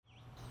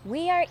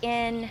We are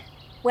in,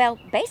 well,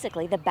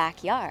 basically the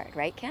backyard,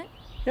 right, Kent?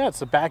 Yeah, it's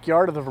the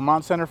backyard of the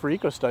Vermont Center for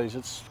Eco Studies.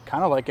 It's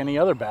kind of like any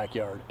other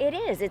backyard. It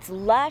is. It's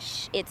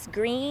lush, it's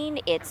green,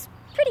 it's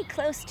pretty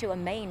close to a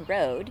main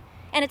road,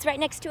 and it's right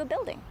next to a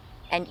building.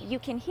 And you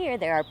can hear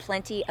there are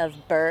plenty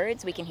of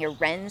birds. We can hear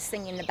wrens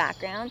singing in the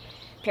background.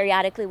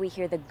 Periodically, we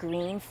hear the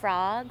green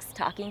frogs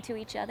talking to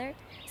each other.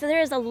 So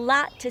there is a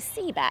lot to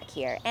see back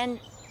here, and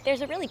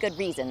there's a really good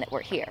reason that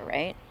we're here,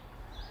 right?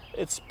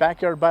 It's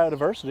backyard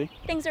biodiversity.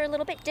 Things are a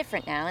little bit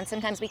different now, and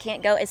sometimes we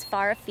can't go as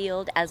far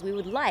afield as we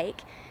would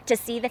like to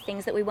see the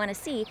things that we want to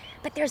see,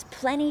 but there's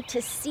plenty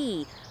to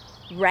see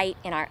right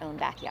in our own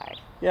backyard.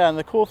 Yeah, and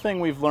the cool thing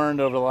we've learned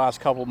over the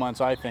last couple of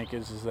months, I think,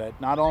 is that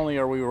not only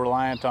are we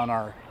reliant on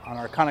our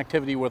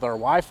connectivity with our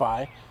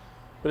Wi-Fi,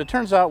 but it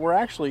turns out we're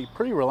actually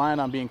pretty reliant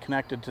on being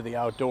connected to the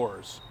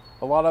outdoors.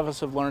 A lot of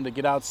us have learned to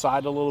get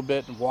outside a little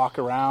bit and walk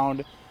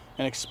around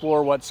and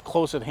explore what's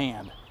close at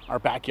hand, our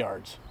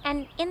backyards.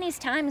 And in these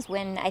times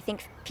when I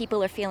think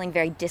people are feeling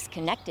very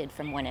disconnected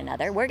from one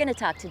another, we're going to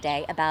talk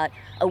today about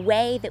a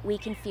way that we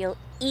can feel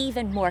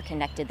even more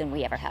connected than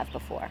we ever have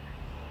before.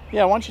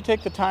 Yeah, once you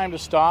take the time to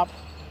stop,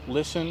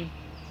 listen,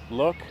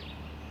 look,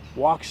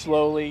 walk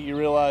slowly, you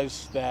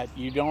realize that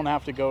you don't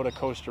have to go to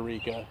Costa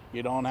Rica.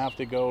 You don't have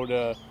to go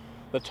to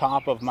the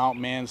top of Mount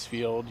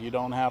Mansfield. You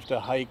don't have to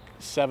hike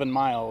 7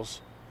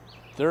 miles.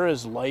 There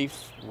is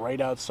life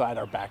right outside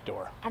our back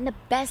door. And the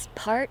best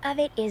part of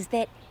it is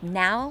that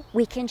now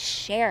we can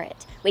share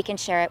it. We can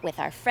share it with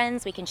our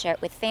friends, we can share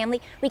it with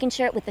family, we can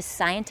share it with the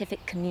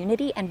scientific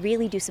community and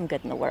really do some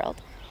good in the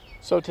world.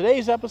 So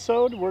today's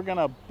episode, we're going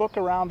to book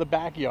around the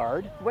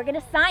backyard. We're going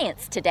to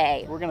science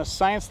today. We're going to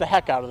science the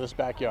heck out of this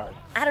backyard.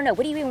 I don't know,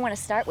 what do you even want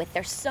to start with?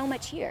 There's so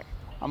much here.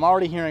 I'm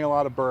already hearing a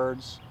lot of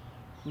birds.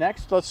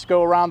 Next, let's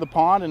go around the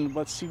pond and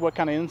let's see what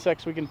kind of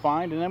insects we can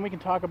find, and then we can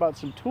talk about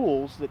some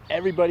tools that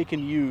everybody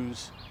can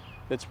use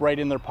that's right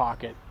in their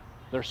pocket,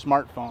 their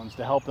smartphones,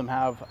 to help them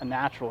have a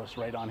naturalist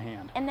right on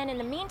hand. And then in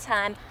the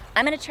meantime,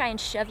 I'm going to try and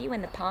shove you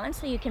in the pond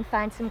so you can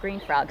find some green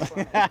frogs for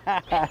me.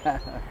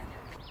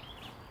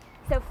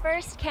 So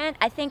first, Kent,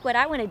 I think what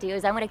I want to do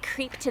is I want to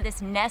creep to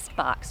this nest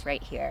box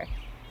right here.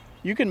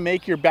 You can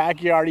make your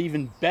backyard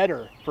even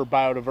better for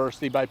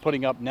biodiversity by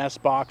putting up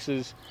nest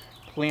boxes,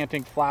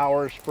 planting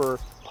flowers for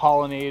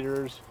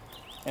pollinators,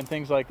 and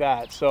things like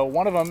that. So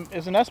one of them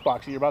is a nest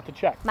box that you're about to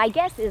check. My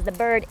guess is the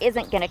bird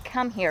isn't going to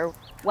come here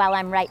while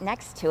I'm right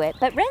next to it,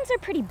 but wrens are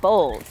pretty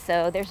bold,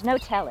 so there's no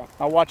telling.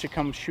 I'll watch it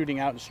come shooting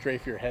out and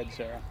strafe your head,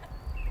 Sarah.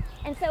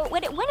 And so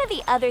one of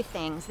the other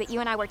things that you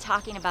and I were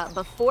talking about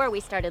before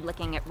we started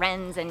looking at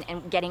wrens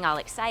and getting all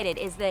excited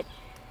is that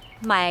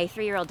my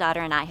 3-year-old daughter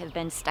and I have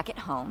been stuck at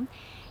home.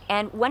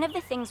 And one of the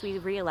things we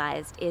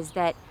realized is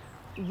that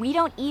we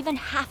don't even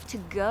have to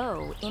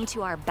go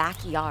into our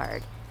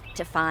backyard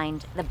to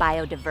find the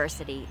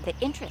biodiversity that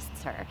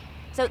interests her.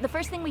 So the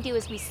first thing we do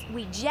is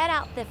we jet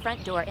out the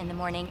front door in the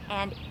morning,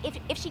 and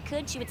if she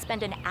could, she would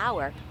spend an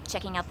hour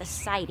checking out the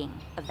siding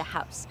of the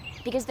house,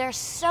 because there are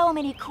so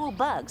many cool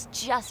bugs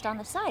just on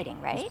the siding,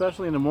 right?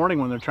 Especially in the morning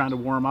when they're trying to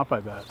warm up, I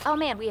bet. Oh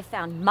man, we have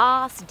found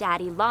moths,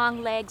 daddy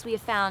longlegs, we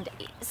have found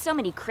so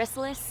many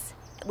chrysalis.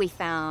 We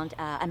found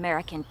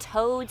American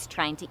toads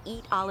trying to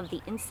eat all of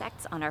the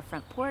insects on our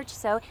front porch.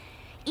 So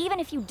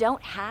even if you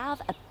don't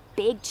have a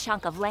big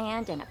chunk of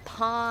land and a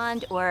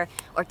pond or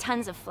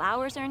tons of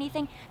flowers or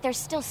anything, there's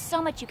still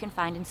so much you can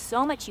find and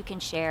so much you can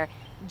share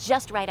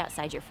just right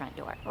outside your front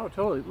door. Oh,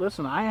 totally.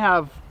 Listen, I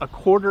have a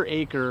 1/4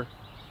 acre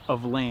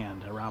of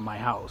land around my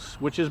house,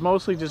 which is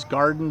mostly just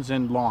gardens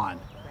and lawn.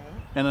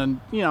 And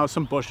then,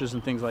 some bushes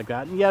and things like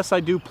that. And yes, I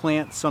do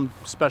plant some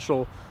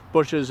special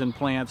bushes and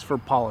plants for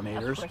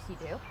pollinators. Of course you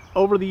do.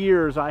 Over the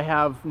years, I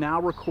have now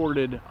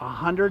recorded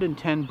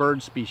 110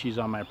 bird species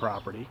on my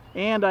property,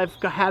 and I've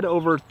had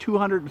over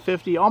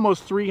 250,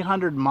 almost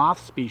 300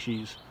 moth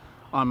species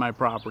on my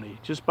property,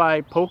 just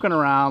by poking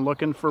around,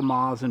 looking for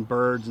moths and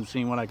birds and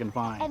seeing what I can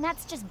find. And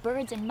that's just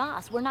birds and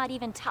moths. We're not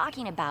even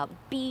talking about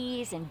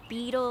bees and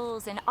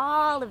beetles and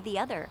all of the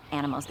other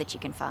animals that you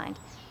can find.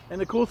 And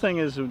the cool thing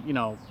is,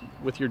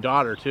 with your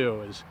daughter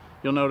too, is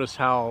you'll notice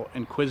how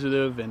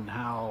inquisitive and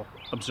how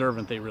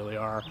observant they really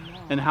are,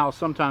 and how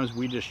sometimes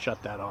we just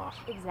shut that off.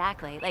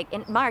 Exactly. Like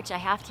in March, I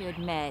have to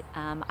admit,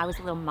 I was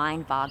a little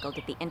mind-boggled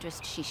at the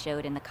interest she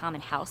showed in the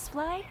common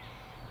housefly.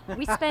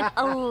 We spent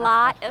a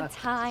lot of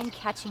time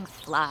catching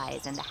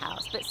flies in the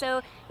house. But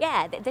so,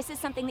 yeah, this is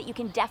something that you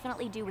can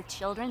definitely do with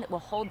children that will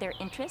hold their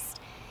interest.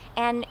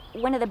 And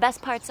one of the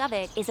best parts of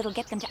it is it'll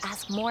get them to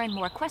ask more and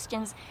more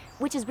questions,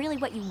 which is really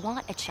what you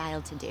want a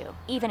child to do,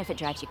 even if it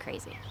drives you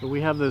crazy. So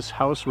we have this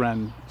house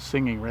wren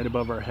singing right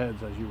above our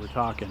heads as you were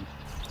talking.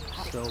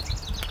 So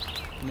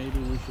maybe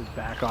we should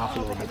back off a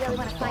little bit from this box. I really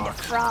want to find a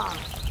frog.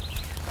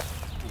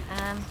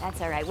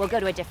 That's all right. We'll go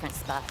to a different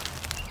spot.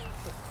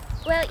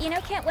 Well,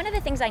 Kent, one of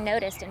the things I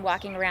noticed in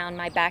walking around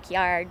my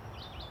backyard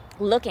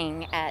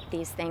looking at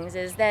these things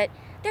is that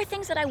there are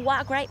things that I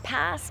walk right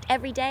past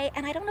every day,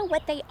 and I don't know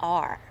what they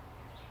are.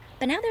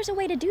 But now there's a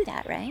way to do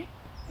that, right?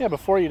 Yeah,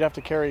 before you'd have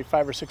to carry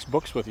 5 or 6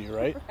 books with you,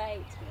 right?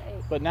 Right.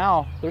 But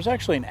now there's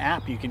actually an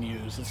app you can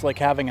use. It's like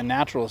having a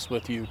naturalist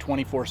with you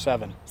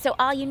 24/7. So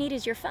all you need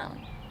is your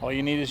phone. All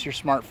you need is your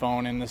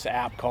smartphone and this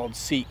app called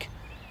Seek.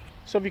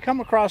 So if you come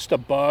across a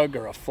bug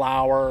or a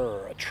flower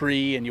or a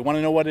tree and you want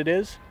to know what it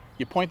is,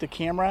 you point the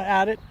camera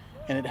at it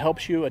and it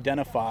helps you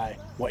identify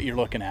what you're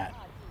looking at.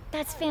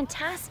 That's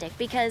fantastic,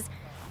 because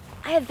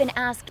I have been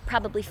asked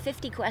probably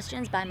 50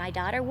 questions by my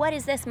daughter. What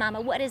is this,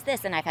 Mama? What is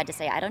this? And I've had to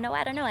say, I don't know.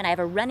 And I have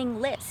a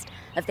running list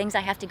of things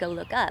I have to go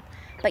look up.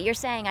 But you're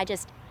saying I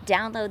just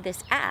download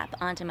this app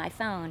onto my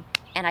phone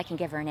and I can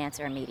give her an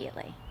answer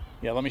immediately.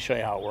 Yeah, let me show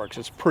you how it works.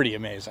 It's pretty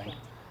amazing.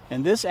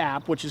 And this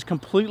app, which is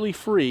completely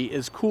free,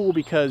 is cool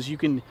because you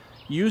can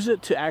use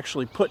it to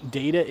actually put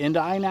data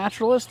into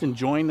iNaturalist and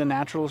join the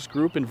naturalist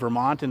group in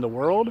Vermont and the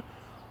world.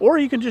 Or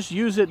you can just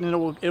use it and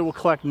it will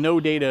collect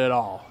no data at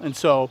all. And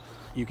so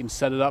you can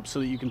set it up so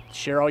that you can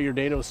share all your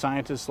data with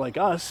scientists like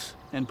us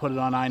and put it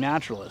on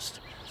iNaturalist.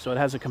 So it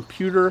has a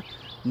computer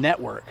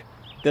network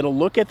that'll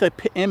look at the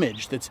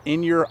image that's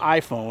in your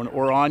iPhone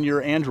or on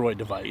your Android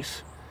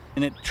device,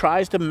 and it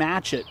tries to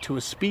match it to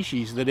a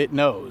species that it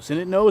knows. And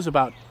it knows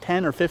about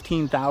 10 or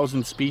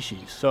 15,000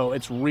 species, so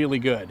it's really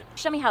good.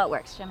 Show me how it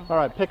works. All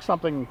right, pick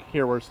something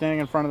here. We're standing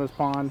in front of this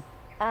pond.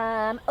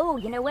 Oh,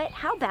 you know what?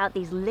 How about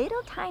these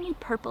little tiny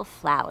purple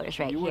flowers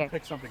right You here? would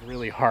pick something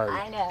really hard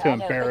I to know,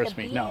 embarrass but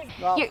me. the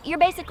No. bees- You're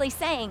basically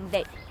saying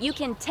that you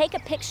can take a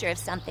picture of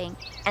something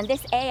and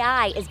this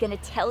AI is going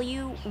to tell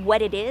you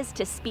what it is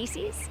to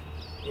species?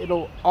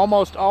 It'll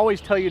almost always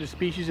tell you the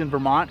species in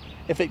Vermont.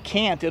 If it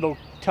can't, it'll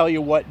tell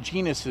you what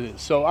genus it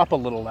is, so up a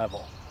little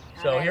level.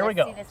 So All right, here we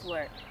go. let's see this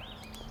work.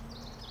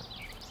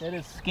 It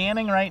is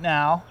scanning right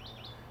now.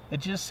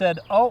 It just said,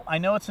 oh, I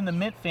know it's in the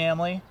mint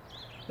family.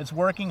 It's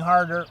working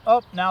harder.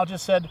 Oh, now it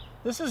just said,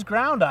 this is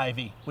ground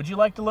ivy. Would you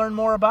like to learn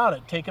more about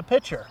it? Take a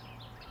picture.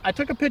 I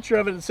took a picture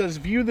of it. It says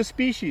view the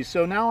species.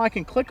 So now I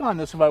can click on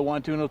this if I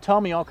want to, and it'll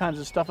tell me all kinds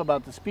of stuff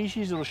about the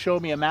species. It'll show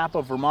me a map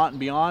of Vermont and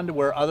beyond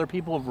where other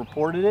people have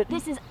reported it.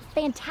 This is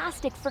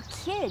fantastic for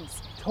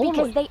kids. Totally.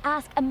 Because they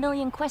ask a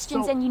million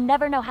questions and you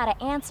never know how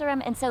to answer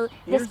them, and so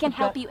this can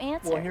help you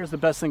answer. Well, here's the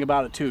best thing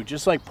about it too.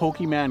 Just like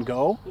Pokemon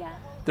Go, Yeah.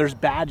 there's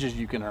badges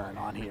you can earn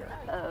on here.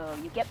 Oh,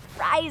 you get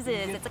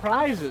prizes. It's a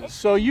Prizes.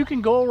 So you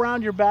can go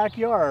around your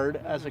backyard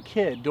as a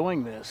kid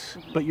doing this,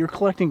 but you're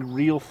collecting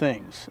real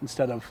things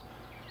instead of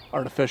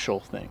artificial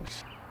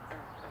things.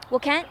 Well,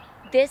 Kent,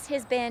 this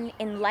has been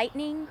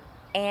enlightening,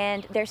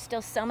 and there's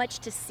still so much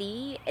to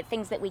see,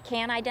 things that we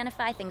can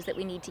identify, things that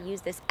we need to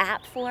use this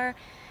app for.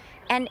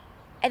 And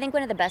I think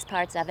one of the best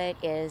parts of it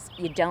is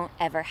you don't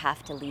ever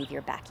have to leave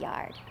your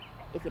backyard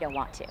if you don't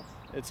want to.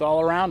 It's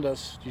all around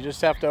us. You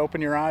just have to open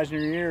your eyes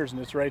and your ears,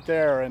 and it's right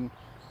there. And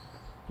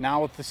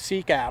now with the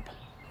Seek app,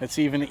 it's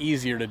even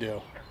easier to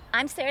do.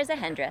 I'm Sarah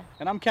Zahendra.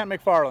 And I'm Kent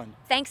McFarland.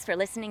 Thanks for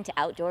listening to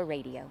Outdoor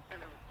Radio.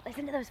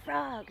 Listen to those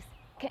frogs.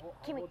 Can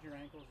we... Hold your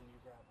ankles and you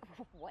grab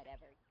them.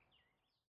 Whatever.